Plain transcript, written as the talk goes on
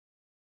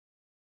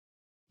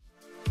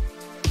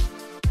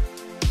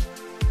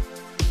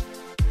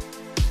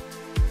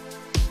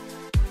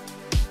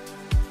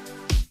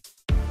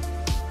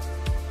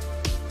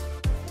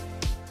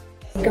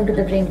welcome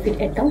to the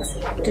Brainfeed ED Talks.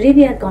 Today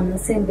we are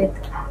conversing with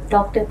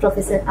Dr.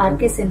 Professor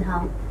R.K.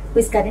 Sinha, who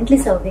is currently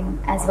serving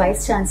as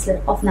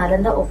Vice-Chancellor of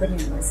Nalanda Open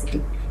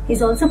University. He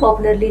is also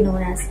popularly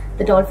known as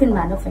the Dolphin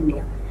Man of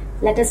India.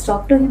 Let us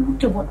talk to him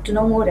to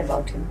know more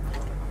about him.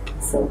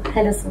 So,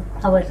 hello sir,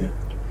 how are you?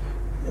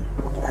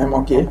 I'm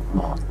okay.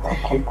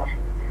 Thank you.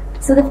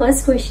 So the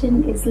first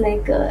question is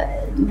like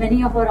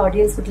many of our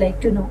audience would like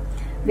to know,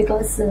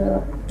 because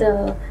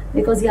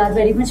you are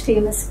very much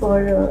famous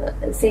for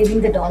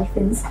saving the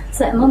dolphins.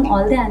 So among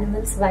all the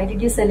animals, why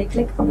did you select,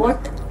 like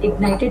what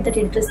ignited that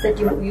interest that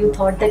you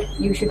thought that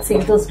you should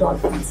save those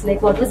dolphins?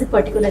 Like what was the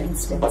particular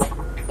instance?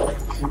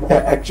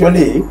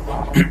 Actually,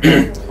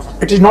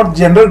 it is not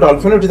general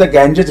dolphin, it is the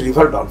Gangetic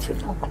River dolphin,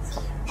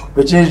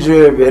 which is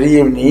very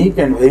unique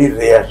and very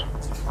rare,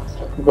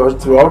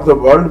 because throughout the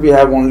world we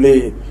have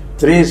only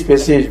 3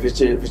 species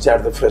which are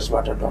the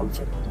freshwater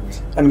dolphin,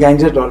 and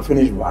Gangetic dolphin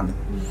is one.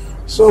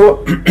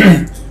 So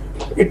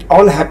it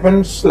all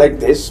happens like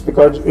this,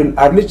 because in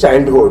early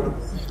childhood,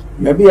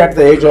 maybe at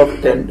the age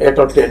of 8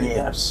 or 10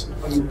 years,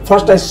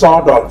 first I saw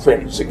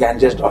dolphins,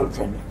 Gangetic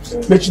dolphin,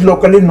 which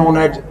locally known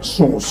as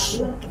soos.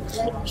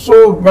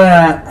 So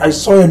I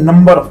saw a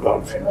number of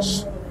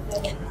dolphins.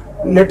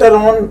 Later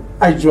on,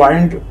 I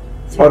joined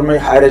for my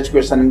higher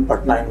education in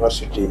Padma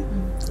University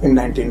in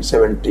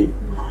 1970.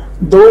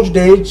 Those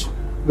days,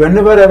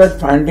 whenever I was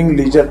finding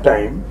leisure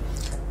time,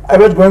 I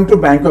was going to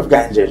bank of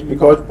Ganges,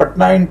 because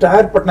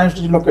entire Patna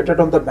is located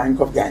on the bank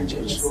of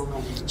Ganges.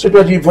 So it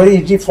was very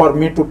easy for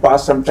me to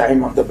pass some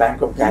time on the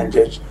bank of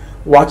Ganges,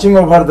 watching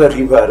over the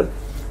river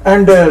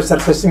and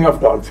surfacing of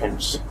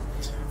dolphins.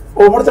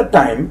 Over the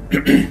time,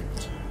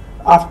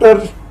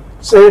 after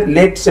say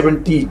late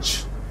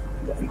 70s,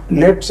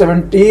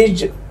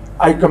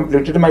 I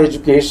completed my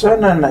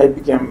education and I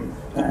became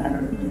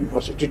a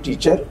university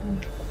teacher.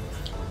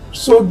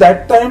 So by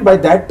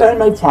that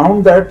time I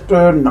found that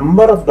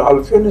number of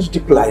dolphin is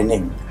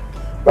declining,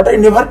 but I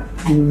never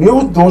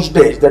knew those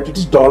days that it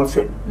is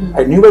dolphin.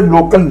 I knew a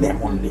local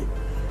name only.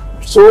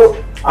 So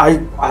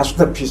I asked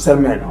the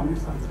fishermen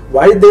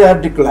why they are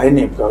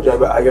declining, because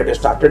I had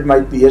started my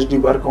PhD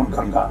work on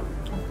Ganga,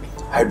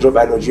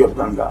 hydrobiology of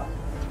Ganga.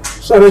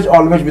 So I was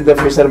always with the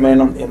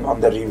fishermen on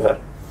the river.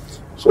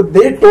 So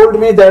they told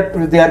me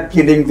that they are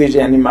killing these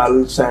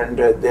animals and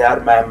they are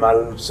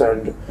mammals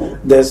and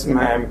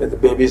the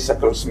baby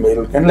suckles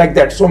milk and like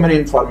that. So many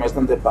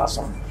information they pass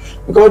on.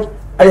 Because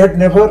I had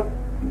never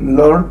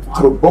learned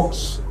through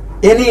books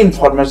any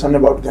information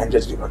about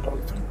Ganges River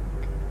dolphin.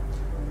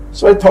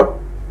 So I thought,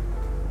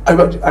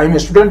 I am a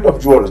student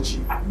of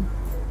zoology,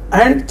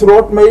 and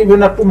throughout my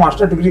even up to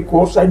master degree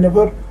course, I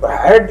never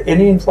had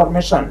any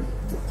information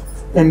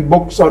in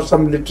books or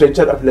some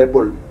literature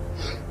available.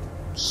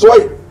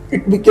 So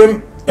it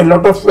became a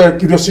lot of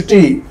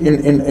curiosity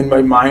in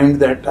my mind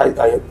that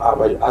I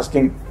was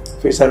asking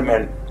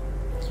fishermen.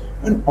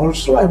 And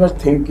also I was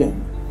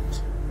thinking,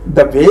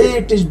 the way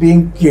it is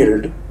being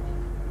killed,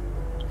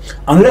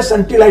 unless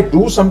until I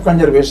do some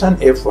conservation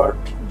effort,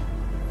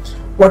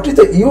 what is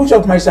the use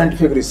of my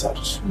scientific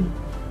research?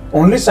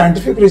 Only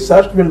scientific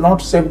research will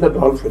not save the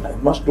dolphin. I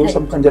must do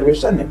some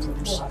conservation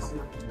efforts.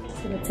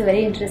 So that's a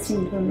very interesting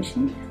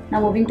information. Now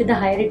moving to the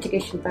higher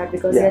education part,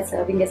 because you are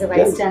serving as a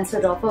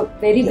Vice-Chancellor of a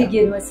very big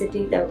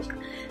university, the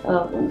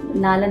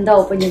Nalanda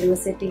Open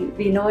University.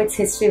 We know its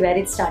history, where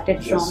it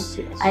started from,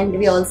 and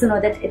we also know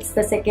that it's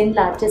the second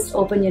largest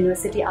open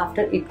university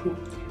after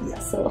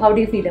IGNOU. So how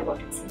do you feel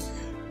about it, sir?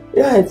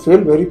 Yeah, I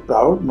feel very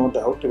proud, no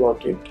doubt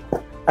about it.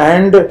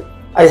 And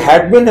I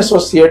had been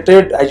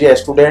associated as a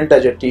student,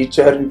 as a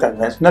teacher in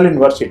conventional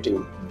university.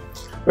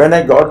 When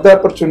I got the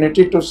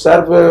opportunity to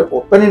serve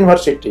Open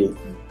University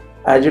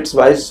as its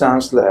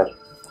Vice-Chancellor,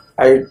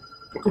 I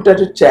took it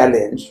as a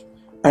challenge,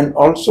 and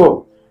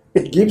also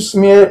it gives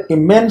me an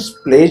immense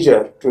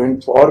pleasure to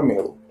inform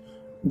you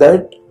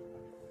that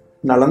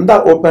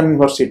Nalanda Open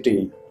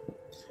University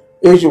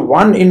is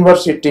one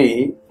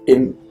university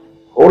in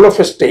whole of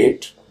a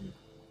state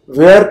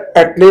where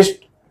at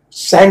least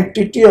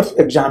sanctity of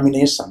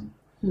examination,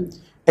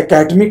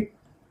 academic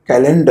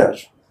calendar,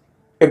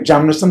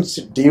 examination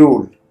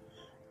schedule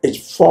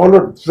is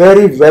followed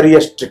very,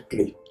 very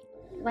strictly.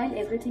 While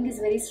everything is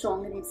very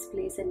strong in its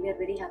place, and we are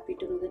very happy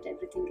to know that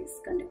everything is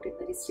conducted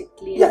very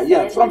strictly.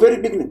 From very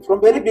beginning.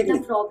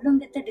 The problem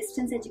with the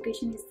distance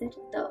education is that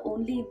the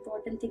only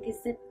important thing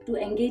is that to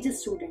engage a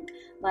student.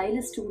 While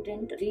a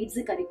student reads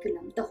the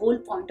curriculum, the whole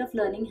point of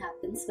learning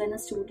happens when a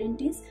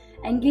student is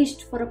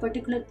engaged for a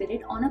particular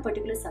period on a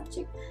particular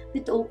subject.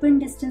 With open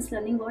distance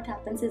learning, what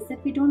happens is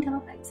that we don't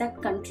have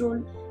exact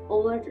control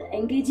over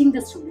engaging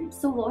the student.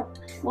 So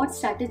what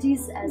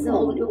strategies as a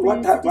whole?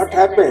 What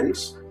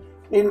happens?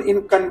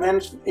 In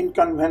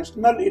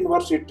conventional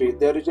university,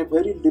 there is a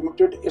very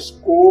limited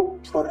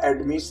scope for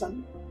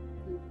admission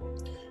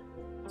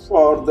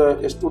for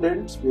the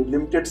students with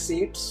limited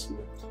seats.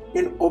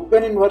 In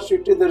Open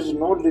University, there is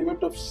no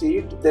limit of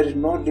seat, there is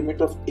no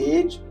limit of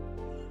age.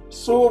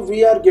 So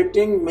we are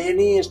getting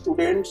many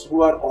students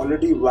who are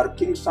already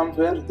working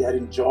somewhere, they are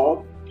in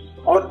job,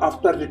 or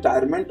after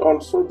retirement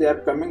also they are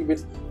coming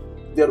with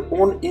their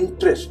own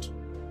interest.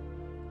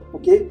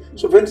 Okay,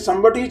 so when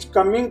somebody is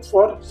coming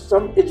for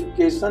some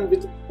education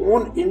with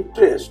own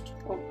interest,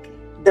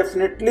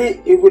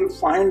 definitely you will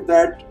find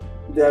that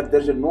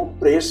there's no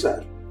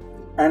pressure,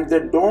 and they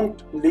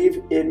don't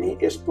leave any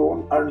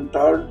stone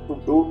unturned to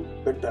do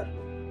better.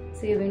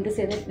 So you mean to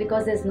say that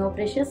because there's no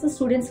pressure, so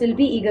students will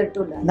be eager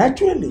to learn.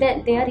 Naturally.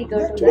 They are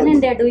eager to learn,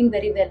 and they are doing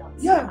very well also.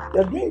 Yeah, they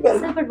are doing well.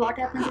 Sir, but what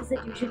happens is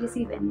that usually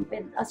see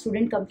when a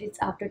student completes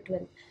after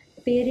 12,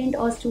 parent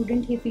or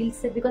student, he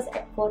feels that because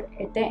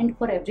at the end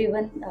for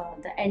everyone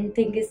the end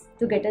thing is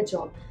to get a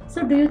job.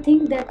 So do you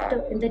think that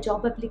in the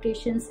job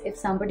applications, if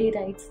somebody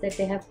writes that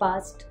they have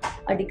passed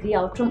a degree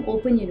out from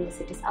open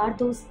universities, are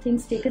those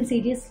things taken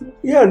seriously?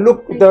 Yeah,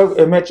 look, the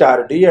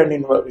MHRD and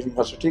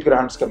University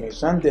Grants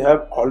Commission, they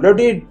have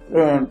already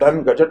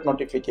done gadget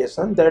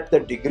notification that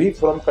the degree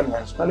from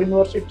conventional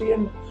university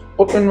and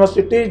open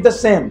university is the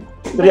same.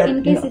 But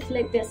in case if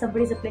like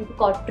somebody is applying to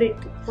corporate,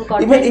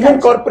 even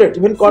corporate.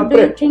 So do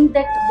you think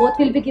that both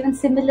will be given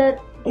similar?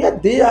 Yeah,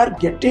 they are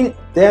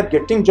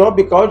getting job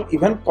because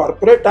even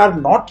corporate are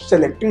not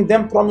selecting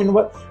them from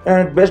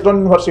based on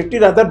university,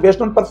 rather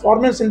based on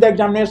performance in the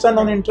examination,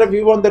 on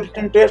interview, on the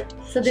written test.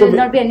 So there will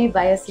not be any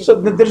bias. So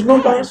there is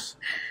no bias.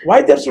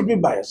 Why there should be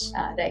bias?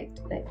 Right.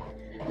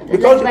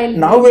 Because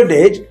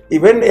nowadays,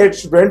 even a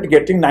student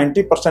getting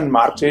 90%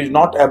 marks is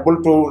not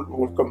able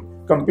to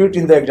compete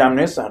in the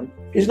examination,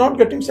 is not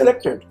getting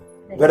selected.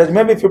 Right. Whereas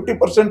maybe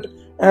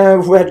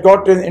 50% who had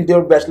got in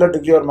their bachelor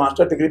degree or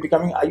master degree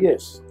becoming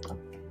IAS.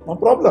 No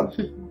problem.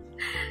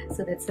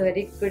 So that's a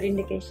very good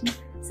indication.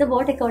 So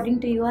what according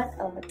to you are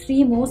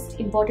 3 most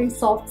important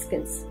soft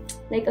skills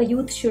like a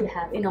youth should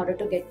have in order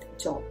to get a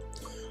job?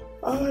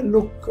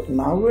 Look,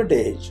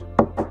 nowadays,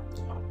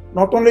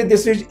 not only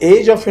this is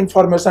age of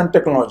information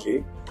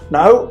technology,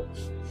 now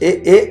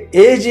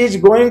age is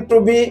going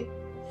to be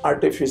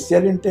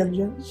artificial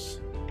intelligence,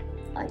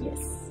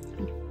 yes,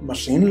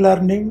 machine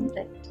learning,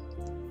 right,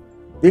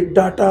 big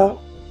data,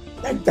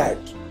 like that.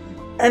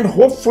 And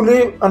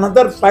hopefully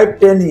another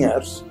 5-10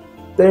 years,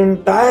 the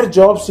entire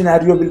job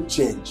scenario will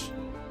change.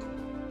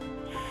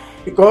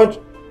 Because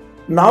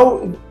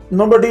now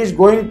nobody is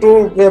going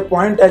to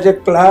appoint as a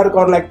clerk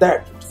or like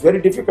that. It's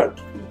very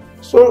difficult.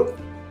 So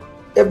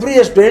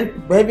every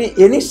student, maybe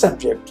any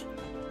subject,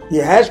 he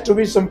has to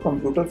be some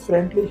computer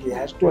friendly, he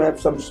has to have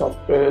some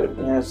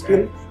software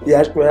skill, he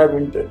has to have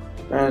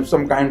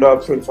some kind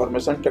of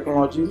information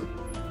technology.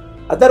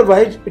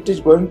 Otherwise, it is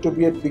going to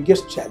be a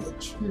biggest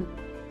challenge.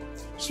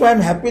 So I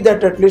am happy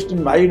that at least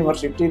in my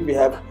university we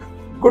have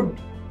good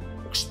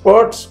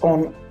experts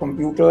on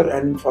computer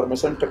and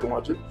information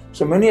technology.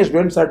 So many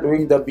students are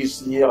doing the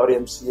BCA or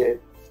MCA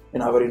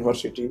in our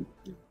university.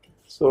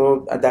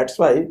 So that's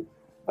why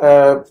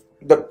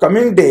the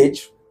coming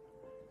days,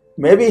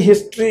 maybe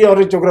history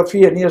or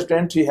geography, any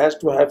student, he has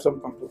to have some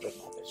computer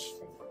knowledge.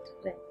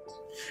 Right.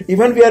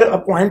 Even we are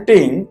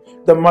appointing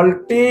the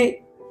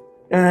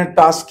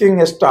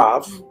multi-tasking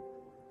staff,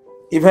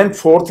 even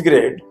 4th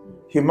grade,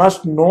 he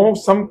must know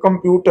some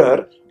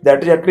computer,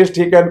 that is at least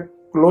he can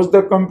close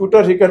the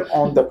computer, he can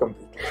on the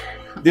computer.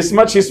 This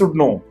much he should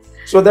know.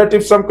 So that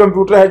if some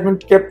computer has been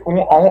kept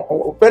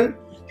open,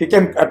 he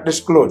can at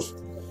least close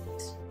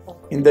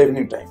in the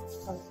evening time.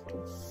 Okay.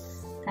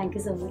 Thank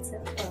you so much,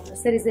 sir.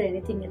 Sir, is there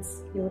anything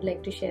else you would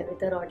like to share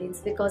with our audience?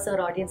 Because our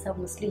audience are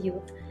mostly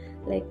youth,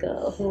 like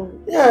who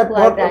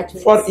are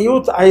graduates. For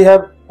youth, I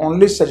have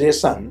only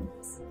suggestion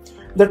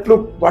that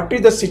look, what is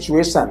the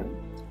situation?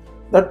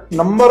 That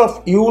number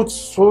of youths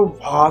so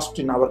vast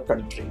in our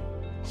country,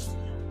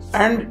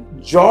 and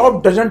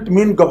job doesn't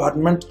mean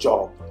government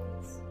job.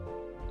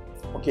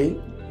 Okay,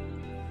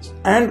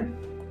 and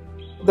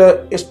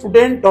the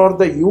student or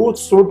the youth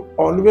should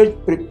always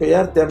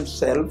prepare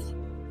themselves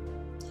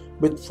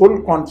with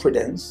full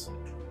confidence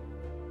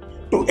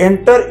to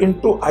enter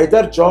into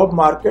either job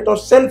market or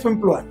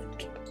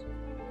self-employment.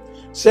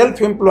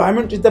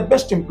 Self-employment is the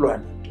best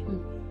employment.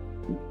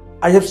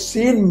 I have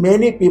seen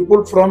many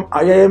people from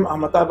IIM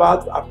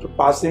Ahmedabad after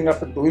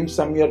doing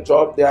some year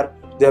job, they have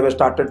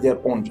started their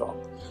own job.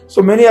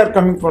 So many are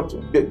coming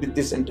with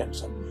this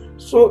intention.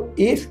 So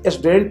if a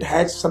student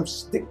has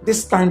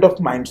this kind of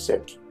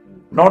mindset,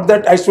 not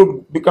that I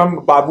should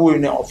become Babu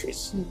in an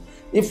office.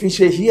 If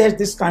he has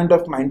this kind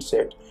of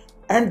mindset,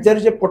 and there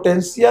is a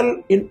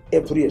potential in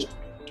every student.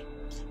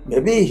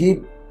 Maybe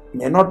he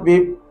may not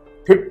be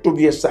fit to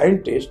be a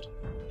scientist,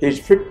 he is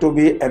fit to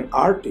be an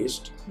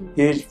artist,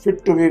 he is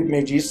fit to be a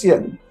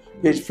magician,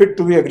 he is fit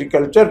to be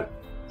agriculture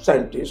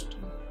scientist,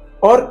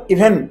 or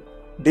even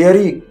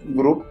dairy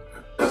group.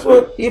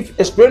 So if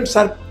students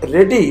are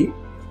ready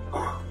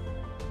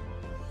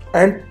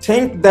and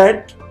think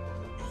that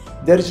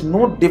there is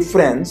no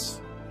difference,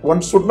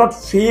 one should not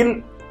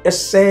feel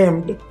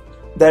ashamed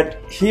that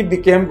he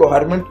went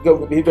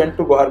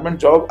to government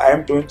job, I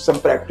am doing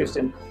some practice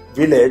in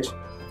village,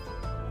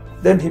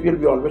 then he will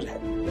be always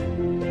happy.